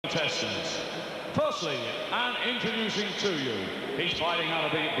Contestants. Firstly, and introducing to you, he's fighting out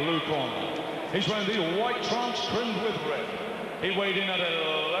of the blue corner. He's wearing the white trunks trimmed with red. He weighed in at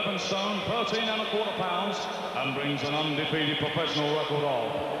 11 stone, 13¼ pounds, and brings an undefeated professional record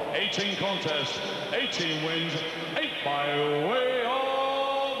of 18 contests, 18 wins, 8 by way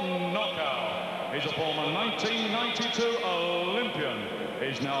of knockout. He's a former 1992 Olympian.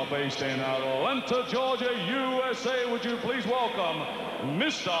 He's now based in Atlanta, Georgia, USA. Would you please welcome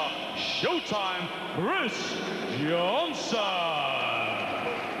Mr. Showtime, Chris Johnson.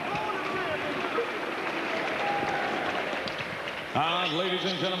 And ladies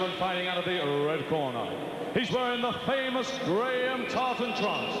and gentlemen, fighting out of the red corner, he's wearing the famous Graham tartan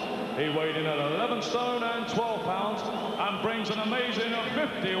trunks. He weighed in at 11 stone and 12 pounds and brings an amazing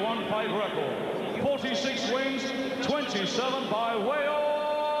 51 fight record. 46 wins, 27 by way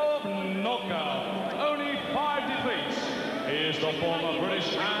of knockout. Only 5 defeats. He is the former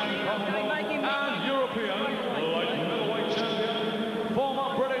British and Commonwealth and European light middleweight champion,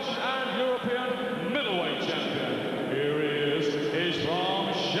 former British and European middleweight champion. Here he is. He's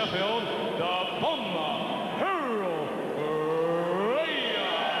from Sheffield, the bomber, Herol.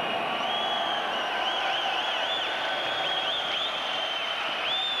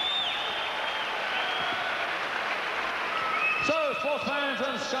 So, sports fans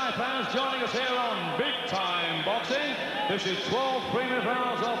and Sky fans joining us here on Big Time Boxing. This is 12 premium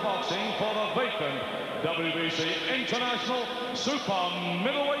rounds of boxing for the vacant WBC International Super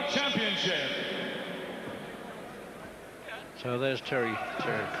Middleweight Championship. So there's Terry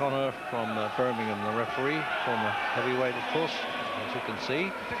Connor from Birmingham, the referee, former heavyweight, of course, as you can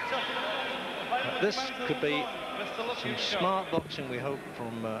see. This could be some smart boxing, we hope,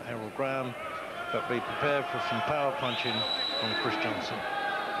 from Herol Graham, but be prepared for some power punching from Chris Johnson.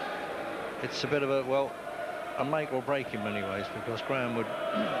 It's a bit of a, well, a make or break in many ways, because Graham would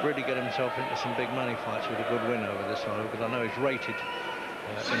really get himself into some big money fights with a good win over this one, because I know he's rated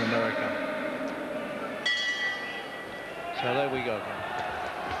in America. So there we go.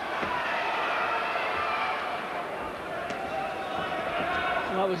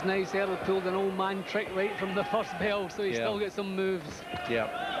 Well, that was nice. Herol pulled an old man trick right from the first bell, so he still gets some moves. Yeah.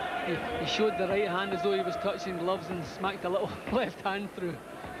 He showed the right hand as though he was touching gloves and smacked a little left hand through.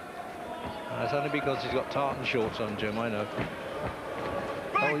 It's only because he's got tartan shorts on, Jim, I know.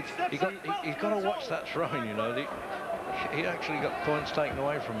 Oh, he's got to watch that throwing, you know. He actually got points taken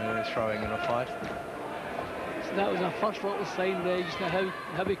away from him in his throwing in a fight. So that was our first little sign there, just how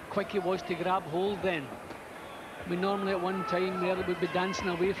quick he was to grab hold then. I mean, normally at one time there would be dancing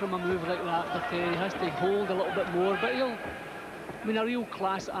away from a move like that, but he has to hold a little bit more. But I mean, a real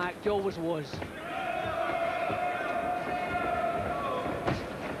class act, he always was.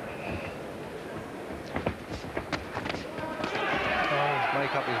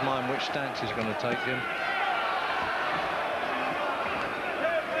 Make up his mind which stance he's going to take him.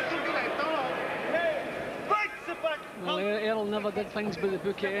 Well, Herol never did things by the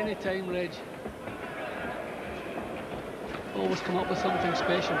book at any time, Reg. Always come up with something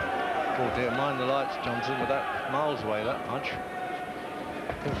special. Oh dear, mind the lights, Johnson, with that miles away, that punch.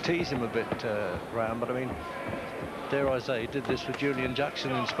 He'll tease him a bit, Graham, but I mean, dare I say, he did this with Julian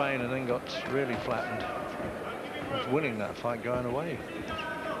Jackson in Spain and then got really flattened. Was winning that fight going away.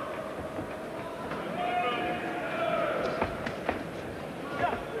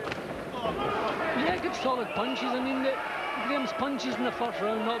 Yeah, good solid punches. I mean, Graham's punches in the first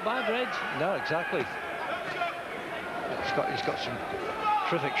round, not bad, Reg. No, exactly. He's got some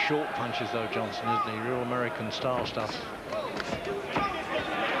terrific short punches though, Johnson, isn't he? Real American style stuff. Look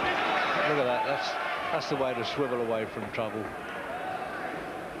at that. That's the way to swivel away from trouble.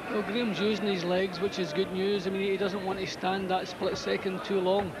 Well, Graham's using his legs, which is good news. I mean, he doesn't want to stand that split second too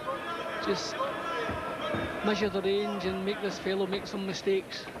long. Just measure the range and make this fellow make some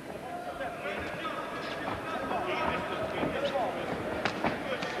mistakes.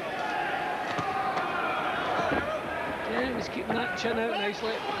 Yeah, he's keeping that chin out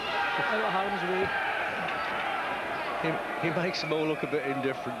nicely, out of harm's way. He makes them all look a bit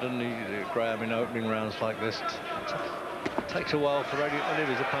indifferent, doesn't he, Graham, in opening rounds like this. It takes a while for any of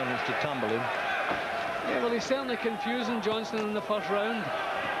his opponents to tumble him. Yeah, well, he's certainly confusing Johnson in the first round.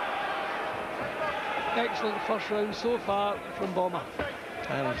 Excellent first round so far from Bomber.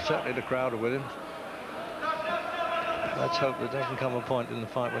 And certainly the crowd are with him. Let's hope there doesn't come a point in the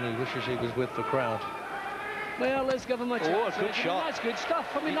fight when he wishes he was with the crowd. Well, let's give him a chance. Oh, a good shot. That's good stuff.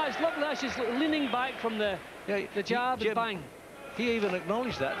 I mean, that's lovely. That's just leaning back from the jab and bang. He even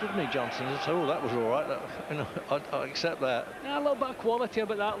acknowledged that, didn't he, Johnson? He said, oh, that was all right. You know, I accept that. Yeah, a little bit of quality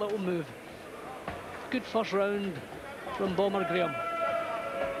about that little move. Good first round from Bomber Graham.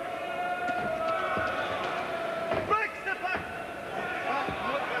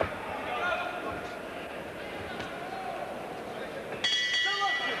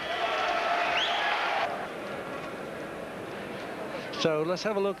 So let's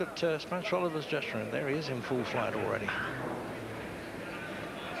have a look at Spencer Oliver's dressing room. There he is in full flight already.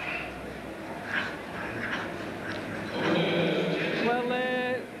 Well,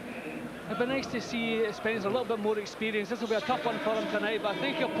 it'd be nice to see Spencer a little bit more experience. This will be a tough one for him tonight, but I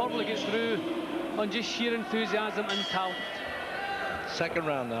think he'll probably get through on just sheer enthusiasm and talent. Second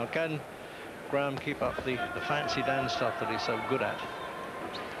round now. Can Graham keep up the fancy dance stuff that he's so good at?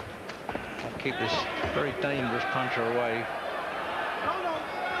 And keep this very dangerous puncher away.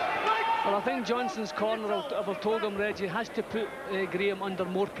 Well, I think Johnson's corner have told him, Reggie, has to put Graham under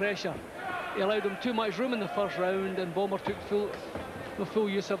more pressure. He allowed him too much room in the first round, and Bomber took full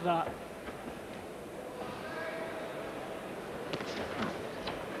use of that.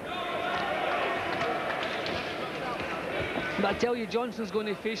 But I tell you, Johnson's going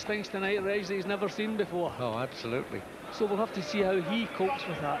to face things tonight, Reg, that he's never seen before. Oh, absolutely. So we'll have to see how he copes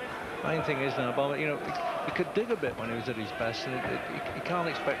with that. Main thing is now, Bomber, you know, he could dig a bit when he was at his best, and you can't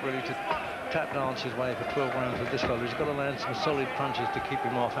expect really to tap dance his way for 12 rounds with this fellow. He's got to land some solid punches to keep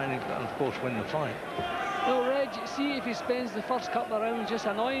him off and of course, win the fight. Well, Reg, see if he spends the first couple of rounds just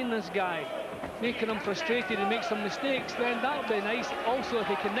annoying this guy, making him frustrated and make some mistakes, then that'll be nice. Also, if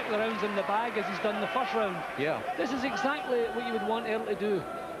he can nick the rounds in the bag as he's done the first round. Yeah. This is exactly what you would want Earl to do.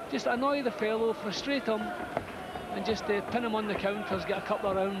 Just annoy the fellow, frustrate him, and just pin him on the counters, get a couple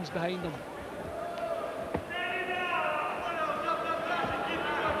of rounds behind him.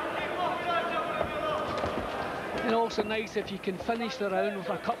 And also nice if you can finish the round with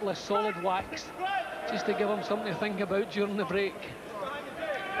a couple of solid whacks, just to give him something to think about during the break.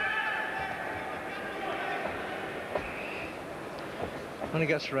 When he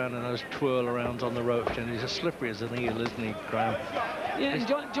gets around in those twirl arounds on the ropes, and he's as slippery as an eel, isn't he, Graham? Yeah, and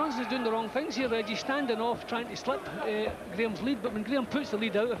Johnson's doing the wrong things here, Reggie. Standing off, trying to slip Graham's lead, but when Graham puts the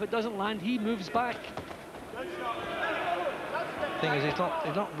lead out, if it doesn't land, he moves back. Thing is, he's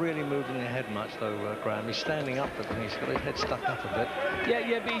not really moving the head much, though, Graham. He's standing up, but he's got his head stuck up a bit.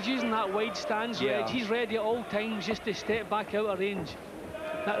 Yeah, but he's using that wide stance, yeah. Reg. He's ready at all times just to step back out of range.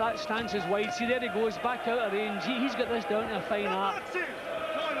 That stance is wide. See, there he goes, back out of range. He's got this down to a fine art.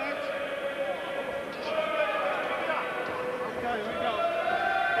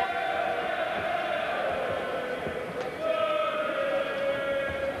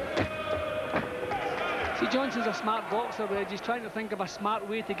 Johnson's a smart boxer, Reg. He's trying to think of a smart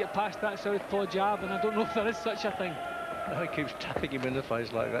way to get past that southpaw jab, and I don't know if there is such a thing. No, he keeps tapping him in the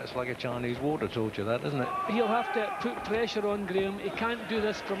face like that. It's like a Chinese water torture, that, isn't it? He'll have to put pressure on Graham. He can't do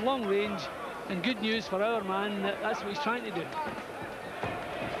this from long range, and good news for our man, that's what he's trying to do.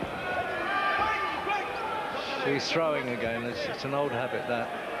 So he's throwing again. It's an old habit, that.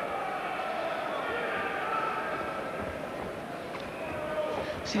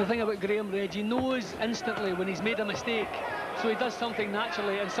 See, the thing about Graham, Reg, he knows instantly when he's made a mistake. So he does something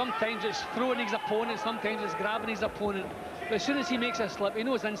naturally, and sometimes it's throwing his opponent, sometimes it's grabbing his opponent. But as soon as he makes a slip, he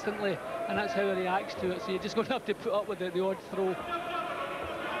knows instantly, and that's how he reacts to it. So you're just going to have to put up with the odd throw.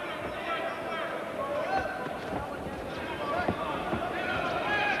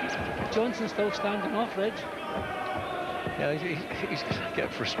 Johnson's still standing off, Reg. Yeah, he's going to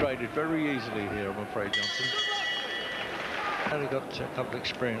get frustrated very easily here, I'm afraid, Johnson. We've got a couple of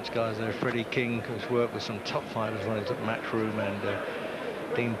experienced guys there. Freddie King, who's worked with some top fighters when he's at Matchroom,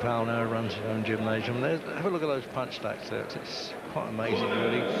 and Dean Powell now runs his own gymnasium. Have a look at those punch stacks there. It's quite amazing,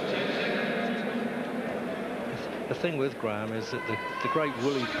 really. The thing with Graham is that the great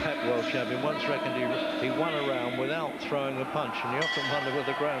Willie Pep world champion once reckoned he won a round without throwing a punch, and you often wonder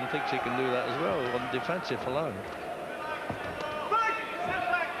whether Graham thinks he can do that as well on defensive alone.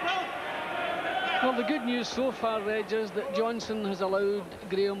 Well, the good news so far, Reg, is that Johnson has allowed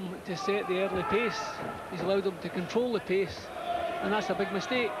Graham to set the early pace. He's allowed him to control the pace, and that's a big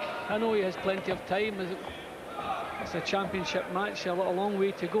mistake. I know he has plenty of time. It's a championship match, a long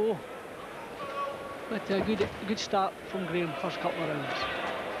way to go. But a good start from Graham, first couple of rounds.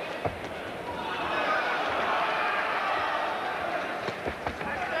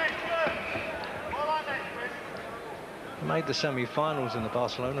 Made the semi-finals in the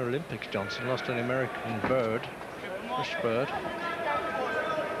Barcelona Olympics, Johnson. Lost an American bird, Chris Bird.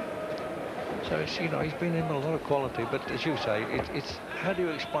 So it's, you know, he's been in a lot of quality, but as you say, it's how do you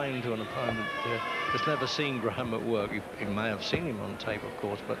explain to an opponent that's never seen Graham at work? You may have seen him on tape, of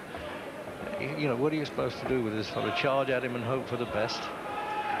course, but you know, what are you supposed to do with this sort of charge at him and hope for the best,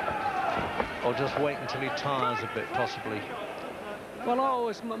 or just wait until he tires a bit, possibly?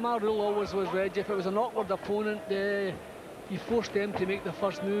 Well, my rule always was, Reg, if it was an awkward opponent, you forced them to make the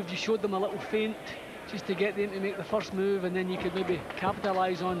first move. You showed them a little feint just to get them to make the first move, and then you could maybe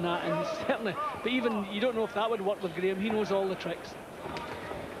capitalise on that. And certainly, but even you don't know if that would work with Graham. He knows all the tricks.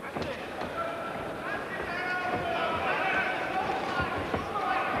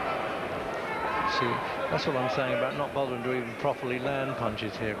 See, that's what I'm saying about not bothering to even properly land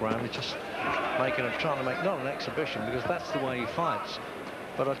punches here, Graham. It's just trying to make not an exhibition, because that's the way he fights.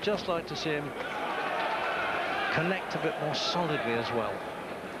 But I'd just like to see him connect a bit more solidly as well.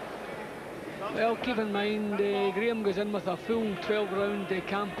 Well, keep in mind, Graham goes in with a full 12-round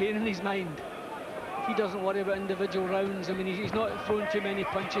campaign in his mind. He doesn't worry about individual rounds. I mean, he's not throwing too many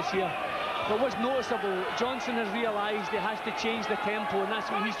punches here. But what's noticeable, Johnson has realised he has to change the tempo, and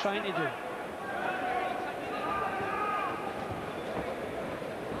that's what he's trying to do.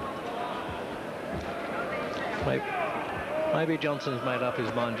 Maybe Johnson's made up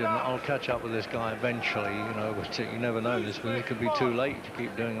his mind, and I'll catch up with this guy eventually, you know, but you never know this, but it could be too late if you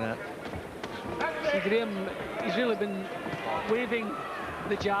keep doing that. See, Graham, he's really been waving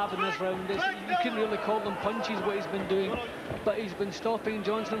the jab in this round. You couldn't really call them punches, what he's been doing, but he's been stopping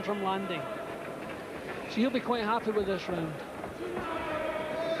Johnson from landing. So he'll be quite happy with this round.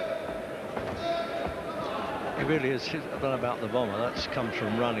 He really is. I don't know about the bomber. That comes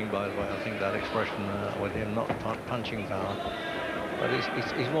from running, by the way. I think that expression with him, not punching power. But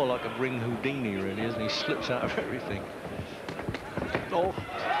he's more like a ring Houdini, really, isn't he? He slips out of everything. Oh,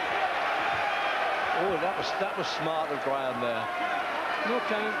 that was smart of Graham there. No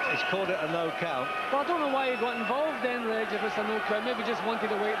count. He's called it a no count. Well, I don't know why he got involved then, Reg, if it's a no count. Maybe just wanted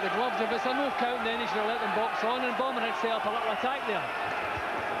to wait the gloves. If it's a no count, then he should have let them box on, and Bomber had set up a little attack there.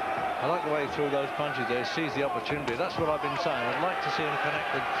 I like the way he threw those punches there. He sees the opportunity. That's what I've been saying. I'd like to see him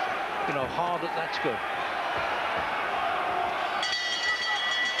connected, you know, hard. That's good.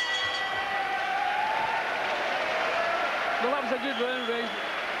 Well, that was a good round, Reg.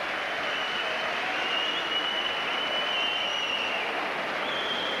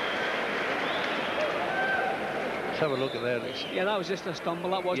 Have a look at that. Yeah, that was just a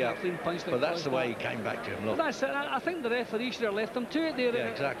stumble. That wasn't a clean punch. But that's the way he came back to him. Look. That's it. I think the referee should have left him to it there. Yeah,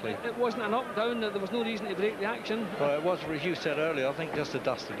 exactly. It wasn't a knockdown. There was no reason to break the action. Well, it was, as you said earlier, I think just a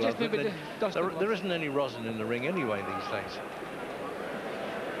dusted glove. Just maybe there isn't any rosin in the ring anyway these days.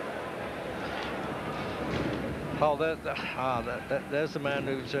 Oh, there's the man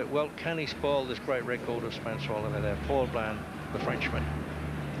who's... well, can he spoil this great record of Spencer Oliver there? Paul Bland, the Frenchman.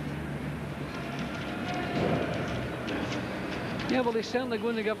 Yeah, well, he's certainly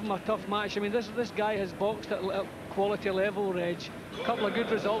going to give him a tough match. I mean, this guy has boxed at quality level, Reg. A couple of good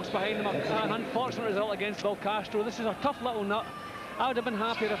results behind him. An unfortunate result against Bill Castro. This is a tough little nut. I would have been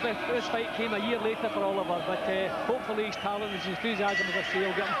happier if this fight came a year later for Oliver, but hopefully his talent, his enthusiasm, as I say,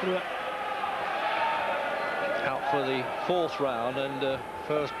 will get him through it. Out for the fourth round, and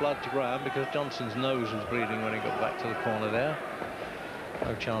first blood to Graham, because Johnson's nose was bleeding when he got back to the corner there.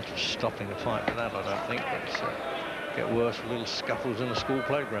 No chance of stopping the fight with that, I don't think, but get worse with little scuffles in a school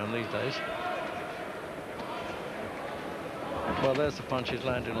playground these days. Well, there's the punches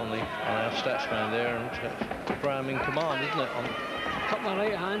landing on our stats man there, and Graham in command, isn't it? A couple of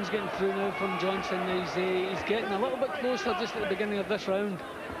right hands getting through now from Johnson. He's getting a little bit closer just at the beginning of this round.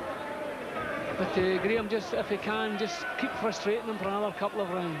 But Graham, just if he can, just keep frustrating him for another couple of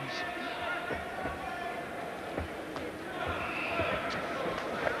rounds.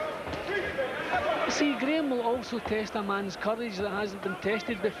 See, Graham will also test a man's courage that hasn't been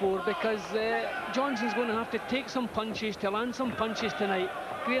tested before, because Johnson's going to have to take some punches to land some punches tonight.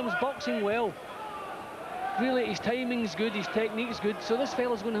 Graham's boxing well. Really, his timing's good, his technique's good, so this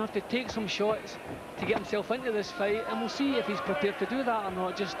fella's going to have to take some shots to get himself into this fight, and we'll see if he's prepared to do that or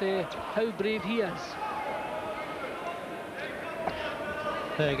not, just how brave he is.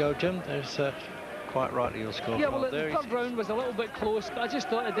 There you go, Jim. There's quite rightly your score. Yeah, well, the third round was a little bit close. I just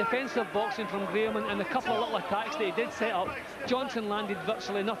thought a defensive boxing from Graham and a couple of little attacks that he did set up. Johnson landed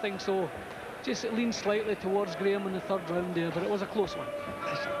virtually nothing, so just leaned slightly towards Graham in the third round there, but it was a close one.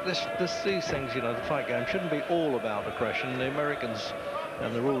 These things, you know, the fight game shouldn't be all about aggression. The Americans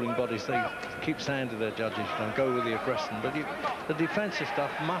and the ruling bodies, they keep saying to their judges, you know, go with the aggression, but the defensive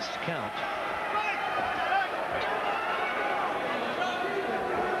stuff must count.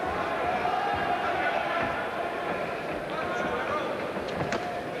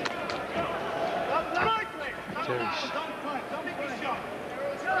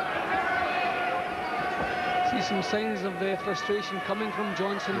 See some signs of frustration coming from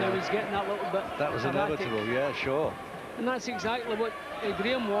Johnson now. He's getting that little bit. That was inevitable, yeah, sure. And that's exactly what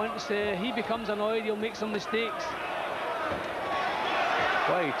Graham wants. He becomes annoyed, he'll make some mistakes.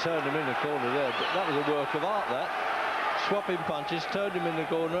 Well, he turned him in the corner there, but that was a work of art, that. Swapping punches, turned him in the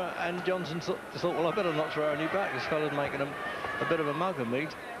corner, and Johnson thought, well, I better not throw any back. This fella's making a bit of a mug of me.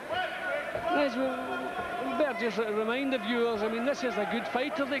 Yes, we've better just remind the viewers, I mean, this is a good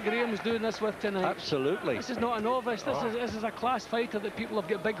fighter that Graham's doing this with tonight. Absolutely. This is not a novice, this is a class fighter that people have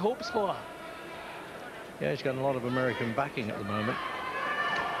got big hopes for. Yeah, he's got a lot of American backing at the moment.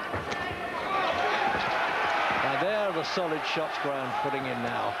 Now there are the solid shots Graham putting in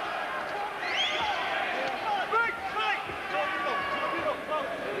now.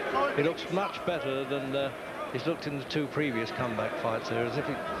 He looks much better than he's looked in the 2 previous comeback fights there, as if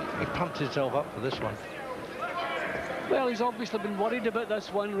he pumped himself up for this one. Well, he's obviously been worried about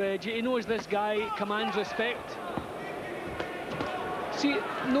this one, Reg. He knows this guy commands respect. See,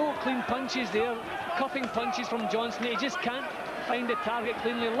 no clean punches there, cuffing punches from Johnson. He just can't find the target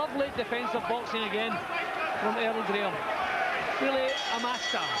cleanly. Lovely defensive boxing again from Herol Graham. Really a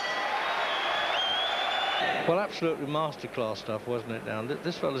master. Well, absolutely masterclass stuff, wasn't it, now?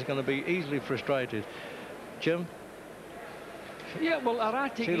 This fella's going to be easily frustrated. Jim? Yeah, well,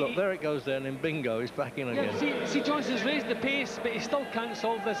 erratic. See, look, there it goes then, and bingo, he's back in again. Yeah, see, Johnson's raised the pace, but he still can't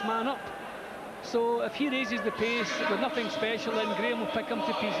solve this man up. So if he raises the pace with nothing special, then Graham will pick him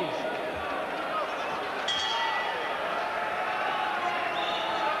to pieces.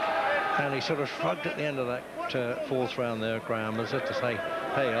 And he sort of shrugged at the end of that 4th round there, Graham, as if to say,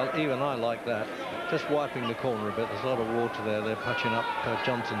 hey, even I like that. Just wiping the corner a bit. There's a lot of water there. They're patching up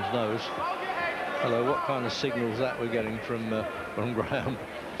Johnson's nose. Hello, what kind of signals that we're getting from Graham?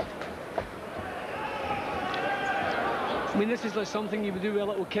 I mean, this is like something you would do with a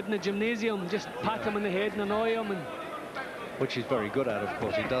little kid in the gymnasium. Just pat him in the head and annoy him. Which he's very good at, of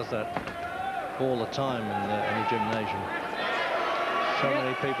course. He does that all the time in the gymnasium. So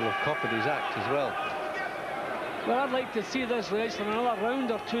many people have copied his act as well. Well, I'd like to see this, Reg, for another round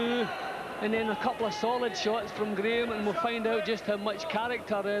or 2, and then a couple of solid shots from Graham, and we'll find out just how much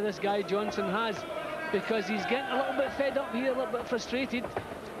character this guy Johnson has, because he's getting a little bit fed up here, a little bit frustrated. You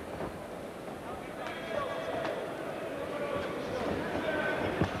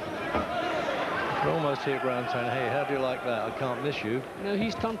can almost hear Graham saying, hey, how do you like that? I can't miss you. Now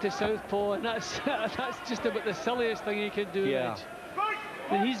he's turned to southpaw, and that's just about the silliest thing he could do, yeah. Reg.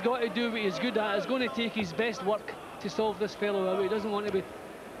 And he's got to do what he's good at. He's going to take his best work to solve this fellow out. He doesn't want to be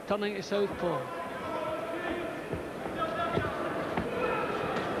turning to southpaw.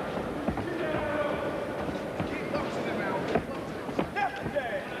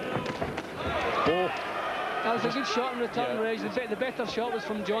 That was a good shot in return, yeah. Reg. The better shot was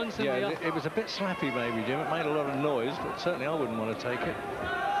from Johnson. Yeah, there. It was a bit slappy, maybe, Jim. It made a lot of noise, but certainly I wouldn't want to take it.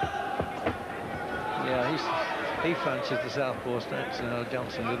 Yeah, he fancies the southpaw stance,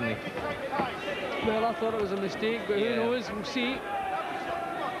 Johnson, didn't he? Well, I thought it was a mistake, but who knows? We'll see.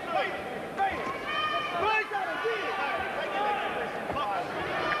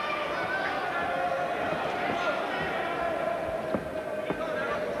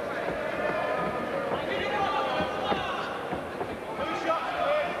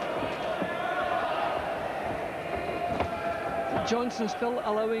 Johnson still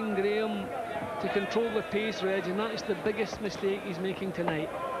allowing Graham to control the pace, Reg, and that is the biggest mistake he's making tonight.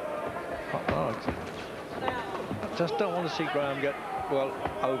 I just don't want to see Graham get, well,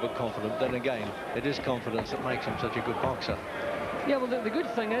 overconfident. Then again, it is confidence that makes him such a good boxer. Yeah, well, the good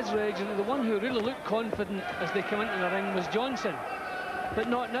thing is, Reg, the one who really looked confident as they came into the ring was Johnson. But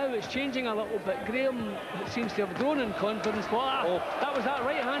not now, it's changing a little bit. Graham seems to have grown in confidence. Well, that was that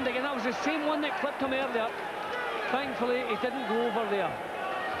right hand again. That was the same one that clipped him earlier. Thankfully, he didn't go over there.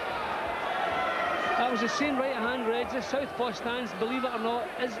 That was the same right hand, Reg. The southpaw stance, believe it or not,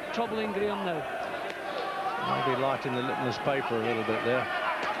 is troubling Graham now. Maybe lighting the litmus paper a little bit there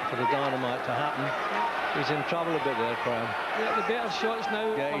for the dynamite to happen. He's in trouble a bit there, Graham. Yeah, the better shots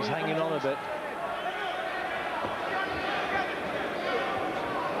now. Yeah, he's hanging on a bit.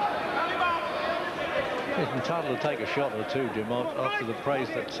 He's entitled to take a shot or two, Jim, after the praise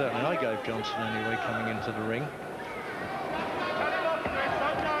that certainly I gave Johnson anyway coming into the ring.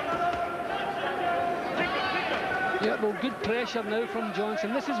 Yeah, well, good pressure now from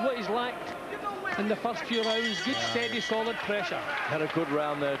Johnson. This is what he's lacked in the first few rounds. Good, steady, solid pressure. Had a good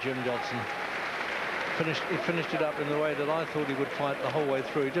round there, Jim Johnson. He finished it up in the way that I thought he would fight the whole way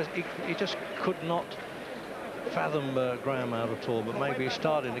through. He just could not fathom Graham out at all, but maybe he's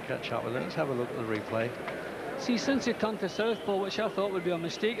starting to catch up with it. Let's have a look at the replay. See, since he turned to southpaw, which I thought would be a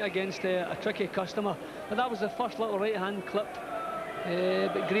mistake against a tricky customer, but that was the first little right-hand clip.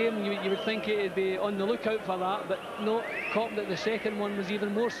 But Graham, you would think he'd be on the lookout for that, but no, caught that the second one was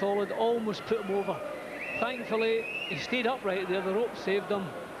even more solid, almost put him over. Thankfully, he stayed upright there, the rope saved him.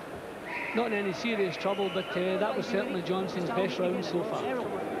 Not in any serious trouble, but that was certainly Johnson's best round so far. Herol,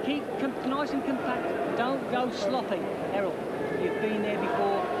 keep nice and compact, don't go sloppy, Herol. You've been there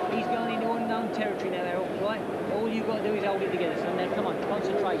before, He's going into unknown territory now, Herol, right? All you've got to do is hold it together. So now, come on,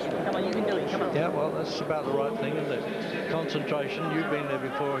 concentration. Come on, you can do it. Come on. Yeah, well, that's about the right thing, isn't it? Concentration. You've been there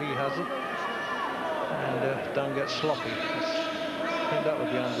before. He hasn't. And don't get sloppy. I think that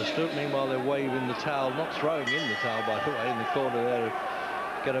would be understood. Meanwhile, they're waving the towel, not throwing in the towel, by the way, in the corner there to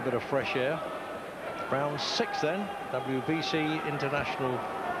get a bit of fresh air. Round 6 then, WBC International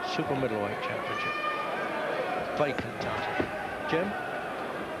Super Middleweight Championship. Vacant title. Jim?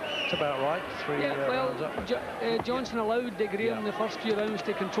 It's about right. 3 rounds up. Johnson allowed Graham in the first few rounds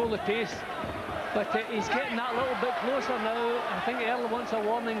to control the pace. But he's getting that little bit closer now. I think Earl wants a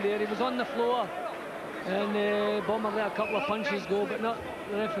warning there. He was on the floor. And Bomber let a couple of punches go, but not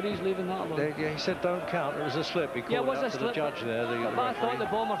the referee's leaving that alone. Yeah, he said don't count. It was a slip. He called out to the judge there. But I thought the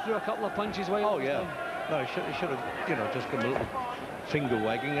Bomber threw a couple of punches while Oh, yeah. No, he should have, you know, just given a little finger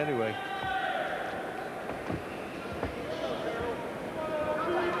wagging anyway.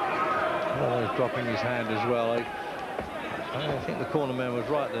 Oh, he's dropping his hand as well. I think the corner man was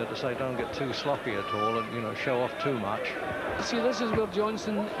right there to say don't get too sloppy at all and, you know, show off too much. See, this is where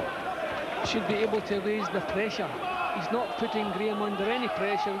Johnson should be able to raise the pressure. He's not putting Graham under any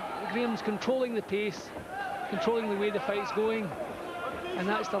pressure. Graham's controlling the pace, controlling the way the fight's going, and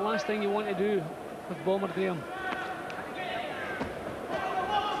that's the last thing you want to do with Bomber Graham.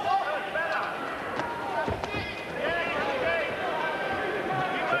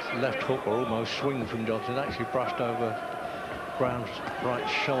 That left hook or almost swing from Johnson actually brushed over Graham's right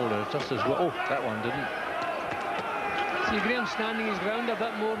shoulder just as well. Oh, that one didn't. See, Graham's standing his ground a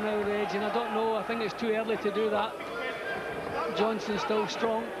bit more now, Reg, and I don't know, I think it's too early to do that. Johnson's still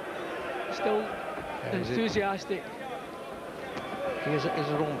strong, still enthusiastic. He's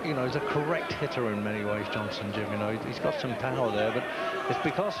a correct hitter in many ways, Johnson, Jim. You know, he's got some power there, but it's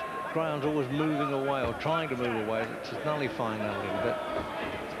because Graham's always moving away or trying to move away that's nullifying that a little bit.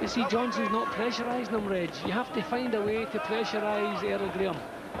 You see, Johnson's not pressurising him, Reg. You have to find a way to pressurise Earl Graham.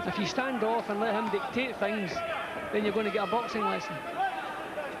 If you stand off and let him dictate things, then you're going to get a boxing lesson.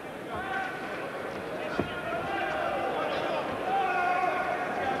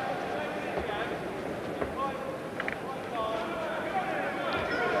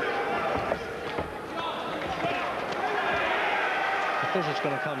 Of course, it's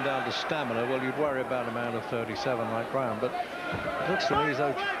going to come down to stamina. Well, you'd worry about a man of 37 like Graham, but it looks to me as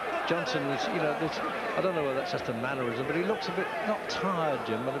though Johnson is, you know, I don't know whether that's just a mannerism, but he looks a bit, not tired,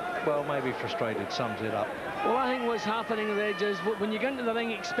 Jim, but, well, maybe frustrated, sums it up. Well, I think what's happening, Reg, is when you get into the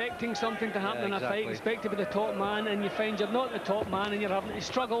ring expecting something to happen in a fight, expect to be the top man, and you find you're not the top man and you're having to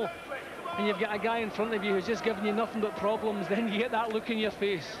struggle, and you've got a guy in front of you who's just giving you nothing but problems, then you get that look in your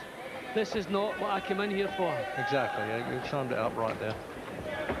face. This is not what I came in here for. Exactly, yeah, you summed it up right there.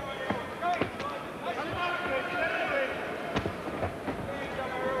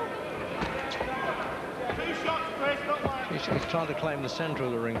 He's trying to claim the centre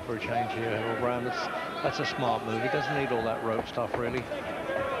of the ring for a change here, Herol Brown. That's a smart move. He doesn't need all that rope stuff, really.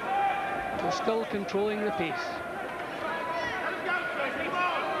 We're still controlling the pace.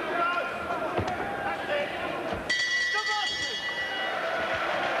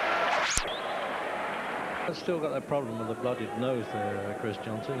 He's still got that problem with the blooded nose there, Chris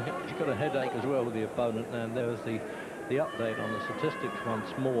Johnson. He's got a headache as well with the opponent, and there was the update on the statistics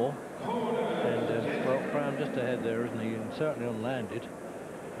once more. And, well, Brown just ahead there, isn't he? And certainly unlanded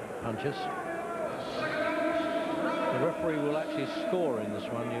punches. The referee will actually score in this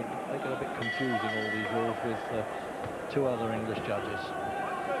one. They get a bit confusing, all these rules, with 2 other English judges.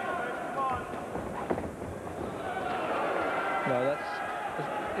 No,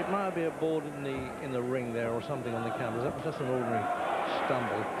 it might be a board in the ring there or something on the cameras. That was just an ordinary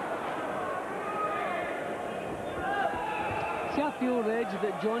stumble. See, I feel, Reg,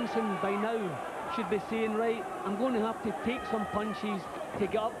 that Johnson by now should be saying, right, I'm going to have to take some punches to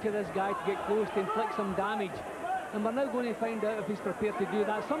get up to this guy, to get close, to inflict some damage. And we're now going to find out if he's prepared to do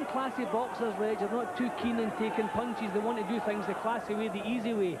that. Some classy boxers, Reg, are not too keen on taking punches. They want to do things the classy way, the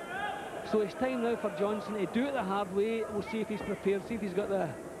easy way. So it's time now for Johnson to do it the hard way. We'll see if he's prepared, see if he's got the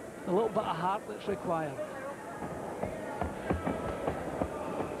little bit of heart that's required.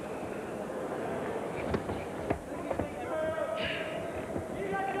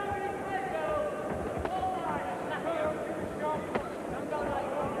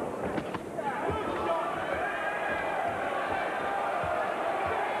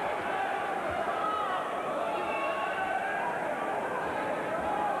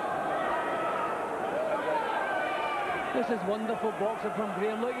 This is wonderful boxing from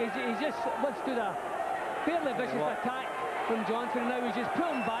Graham. Look, he's just wants to do a fairly vicious attack from Johnson. Now he's just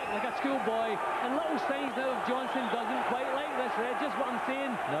pulling back like a schoolboy. And little signs now of Johnson doesn't quite like this, Red. Just what I'm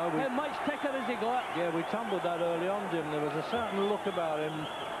saying. No, how much ticker has he got? Yeah, we tumbled that early on, Jim. There was a certain look about him,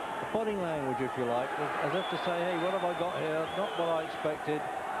 body language, if you like, as if to say, hey, what have I got here? Not what I expected.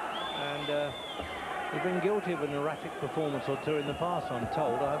 And he's been guilty of an erratic performance or two in the past, I'm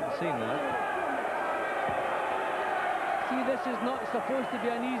told. I haven't seen that. See, this is not supposed to be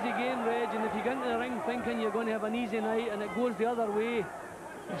an easy game, Reg, and if you get into the ring thinking you're going to have an easy night and it goes the other way,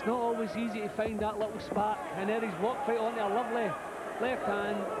 it's not always easy to find that little spark. And there he's walked right onto a lovely left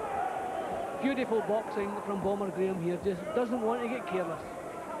hand. Beautiful boxing from Bomber Graham here, just doesn't want to get careless.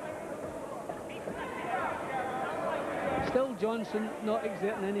 Still Johnson not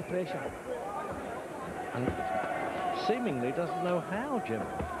exerting any pressure. And seemingly doesn't know how, Jim.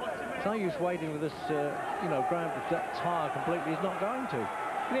 It's no use waiting with this, you know, Graham to tire completely. He's not going to.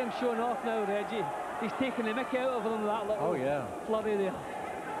 Graham's showing off now, Reggie. He's taking the mickey out of him with that little flurry there.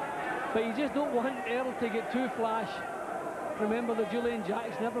 But you just don't want Earl to get too flash. Remember the Julian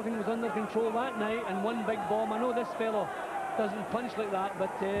Jackson, everything was under control that night, and one big bomb. I know this fellow doesn't punch like that, but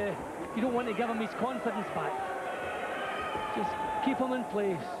you don't want to give him his confidence back. Just keep him in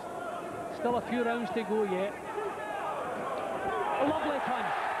place. Still a few rounds to go yet. A lovely punch.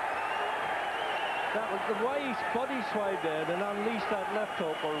 That was the way his body swayed there, then unleashed that left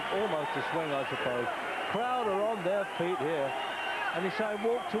hook, or almost a swing, I suppose. Crowd are on their feet here. And he's saying,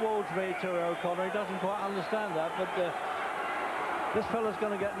 walk towards me, Terry O'Connor. He doesn't quite understand that, but this fella's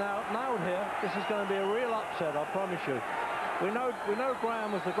going to get nailed here. This is going to be a real upset, I promise you. We know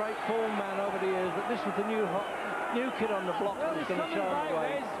Graham was the great form man over the years, but this was the new kid on the block that was going to show him the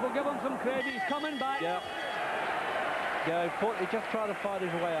way. We'll give him some credit. He's coming back. Yeah. Yeah, he just tried to fight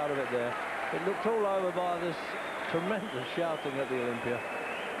his way out of it there. It looked all over by this tremendous shouting at the Olympia.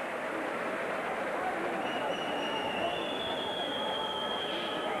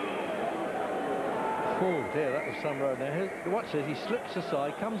 Oh dear, that was some road there. Watch this, he slips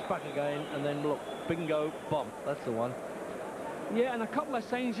aside, comes back again, and then look, bingo, bump. That's the one. Yeah, and a couple of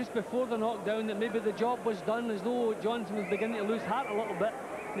signs just before the knockdown that maybe the job was done, as though Johnson was beginning to lose heart a little bit.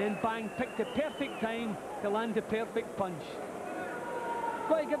 And then bang, picked the perfect time to land the perfect punch.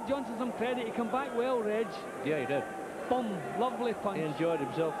 Got to give Johnson some credit. He come back well, Reg. Yeah, he did. Boom, lovely punch. He enjoyed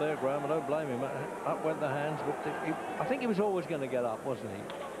himself there, Graham. I don't blame him. Up went the hands. But I think he was always going to get up, wasn't he?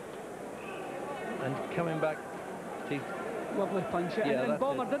 And coming back, lovely punch. Yeah, and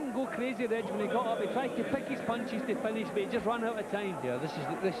Bomber didn't go crazy, Reg, when he got up. He tried to pick his punches to finish, but he just ran out of time. Yeah, this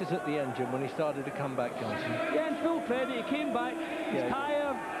is at the end, Jim, when he started to come back, Johnson. Yeah, and full credit. He came back. He's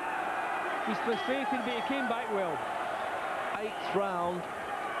tired. He's frustrated, but he came back well. 8th round.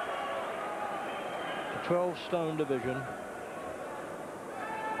 12-stone division.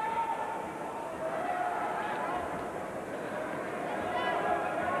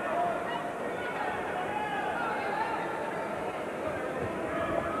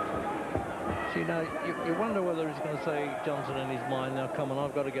 See, now, you wonder whether he's going to say, Johnson, in his mind, now, come on,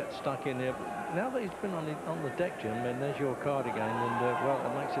 I've got to get stuck in here. But now that he's been on the deck, Jim, and there's your card again, and, well,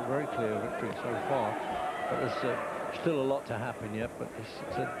 it makes it very clear victory so far. But there's still a lot to happen yet, but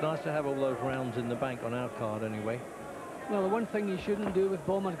it's nice to have all those rounds in the bank on our card anyway. Well, the one thing you shouldn't do with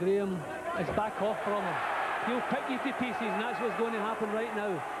Bomber Graham is back off from him. He'll pick you to pieces, and that's what's going to happen right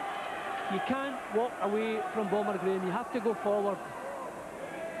now. You can't walk away from Bomber Graham. You have to go forward.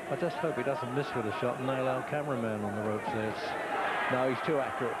 I just hope he doesn't miss with a shot and nail our cameraman on the ropes there. No, he's too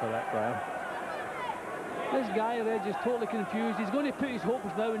accurate for that, Graham. This guy, Reg, is totally confused. He's going to put his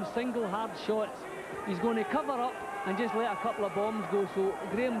hopes now in single hard shots. He's going to cover up and just let a couple of bombs go. So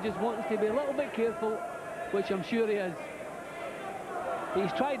Graham just wants to be a little bit careful, which I'm sure he is.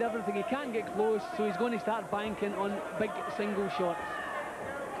 He's tried everything. He can't get close, so he's going to start banking on big single shots.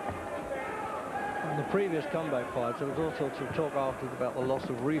 In the previous comeback fights, there was all sorts of talk afterwards about the loss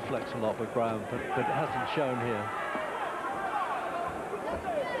of reflex a lot with Graham, but it hasn't shown here.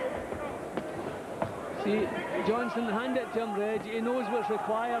 See, Johnson, hand it to him, Reg. He knows what's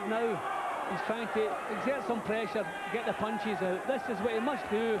required now. He's trying to exert some pressure, get the punches out. This is what he must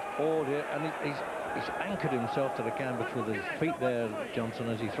do. Oh dear, and he's anchored himself to the canvas with his feet there, Johnson,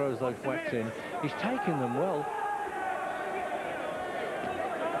 as he throws those whacks in. He's taking them well.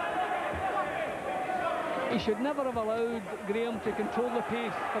 He should never have allowed Graham to control the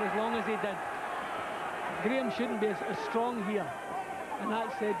pace for as long as he did. Graham shouldn't be as strong here, and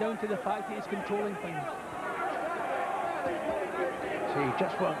that's down to the fact that he's controlling things. See, he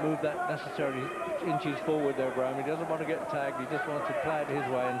just won't move that necessarily inches forward there, Graham. He doesn't want to get tagged. He just wants to play it his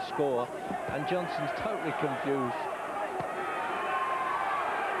way and score. And Johnson's totally confused.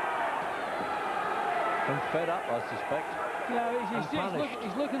 And fed up, I suspect.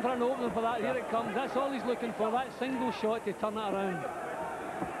 He's looking for an opening for that. Here it comes. That's all he's looking for, that single shot to turn it around.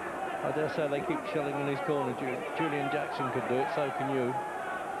 I dare say they keep shelling in his corner. Julian Jackson could do it, so can you.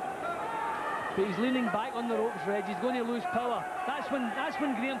 But he's leaning back on the ropes, Reg. He's going to lose power. That's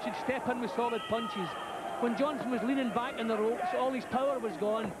when Graham should step in with solid punches. When Johnson was leaning back in the ropes, all his power was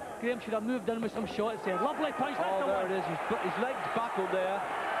gone. Graham should have moved in with some shots there. Lovely punch. Oh, there it is. His legs buckled there.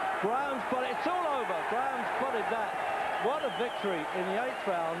 Graham's put it. It's all over. Graham's putted that. What a victory in the 8th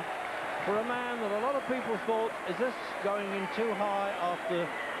round for a man that a lot of people thought, is this going in too high after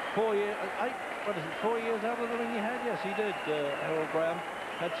 4 years? 4 years out of the ring he had? Yes, he did, Herol Graham.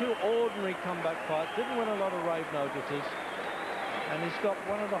 Had 2 ordinary comeback fights. Didn't win a lot of rave notices. And he's got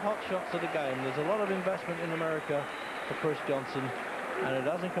one of the hot shots of the game. There's a lot of investment in America for Chris Johnson, and it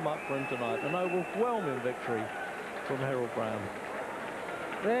doesn't come up for him tonight. An overwhelming victory from Herol Graham.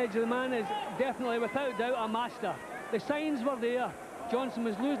 Reg, the man is definitely, without doubt, a master. The signs were there. Johnson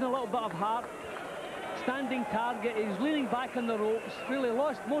was losing a little bit of heart. Standing target, he was leaning back on the ropes, really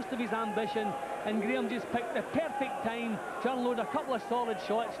lost most of his ambition, and Graham just picked the perfect time to unload a couple of solid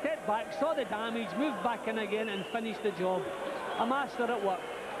shots, stepped back, saw the damage, moved back in again and finished the job. A master at work.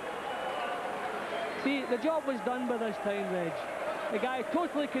 See, the job was done by this time, Reg. The guy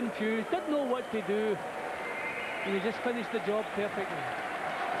totally confused, didn't know what to do, and he just finished the job perfectly.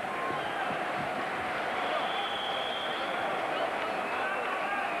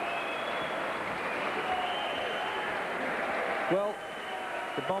 Well,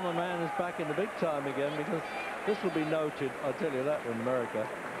 the Bomber Man is back in the big time again, because this will be noted, I'll tell you that, in America.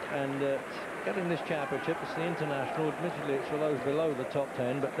 And getting this championship, it's the international, admittedly it's for those below the top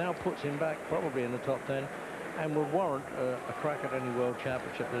 10, but now puts him back probably in the top 10 and would warrant a crack at any world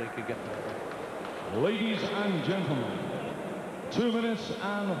championship that he could get. Ladies and gentlemen, 2 minutes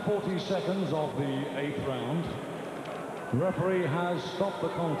and 40 seconds of the 8th round. The referee has stopped the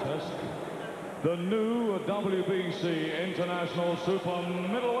contest. The new WBC International Super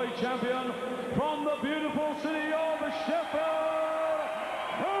Middleweight Champion from the beautiful city of Sheffield,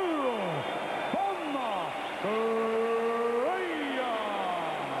 Herol from Korea.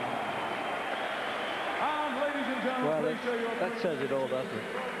 And ladies and gentlemen, please show your... That says it all, doesn't it?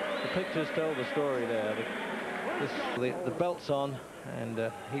 The pictures tell the story there. The belt's on,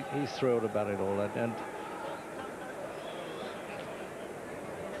 and he's thrilled about it all. And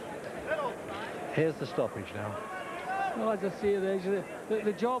here's the stoppage now. Well, as I say,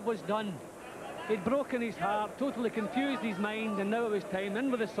 the job was done. He'd broken his heart, totally confused his mind, and now it was time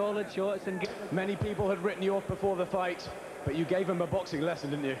in with the solid shots. And many people had written you off before the fight, but you gave him a boxing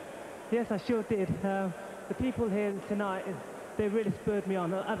lesson, didn't you? Yes, I sure did. The people here tonight, they really spurred me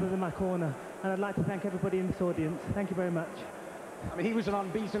on, other than my corner. And I'd like to thank everybody in this audience. Thank you very much. I mean, he was an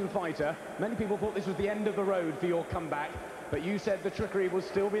unbeaten fighter. Many people thought this was the end of the road for your comeback, but you said the trickery will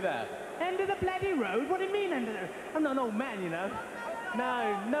still be there. End of the bloody road? What do you mean end of the road? I'm not an old man, you know.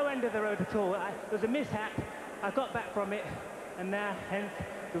 No end of the road at all. It was a mishap. I got back from it, and now, hence,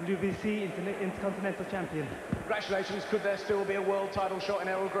 WBC Intercontinental Champion. Congratulations. Could there still be a world title shot in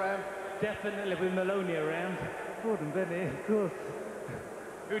Herol Graham? Definitely with Maloney around. Gordon Benny, of course.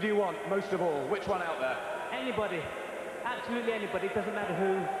 Who do you want most of all? Which one out there? Anybody. Absolutely anybody. It doesn't matter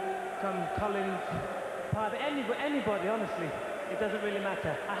who. Tom Collins, Parder, anybody, honestly. It doesn't really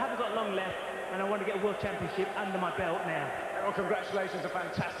matter. I haven't got long left, and I want to get a world championship under my belt now. Well, congratulations. A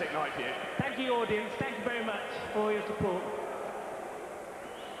fantastic night for you. Thank you, audience. Thank you very much for your support.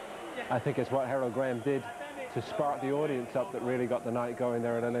 I think it's what Herol Graham did to spark the audience up that really got the night going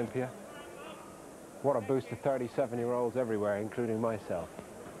there at Olympia. What a boost to 37-year-olds everywhere, including myself.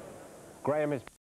 Graham is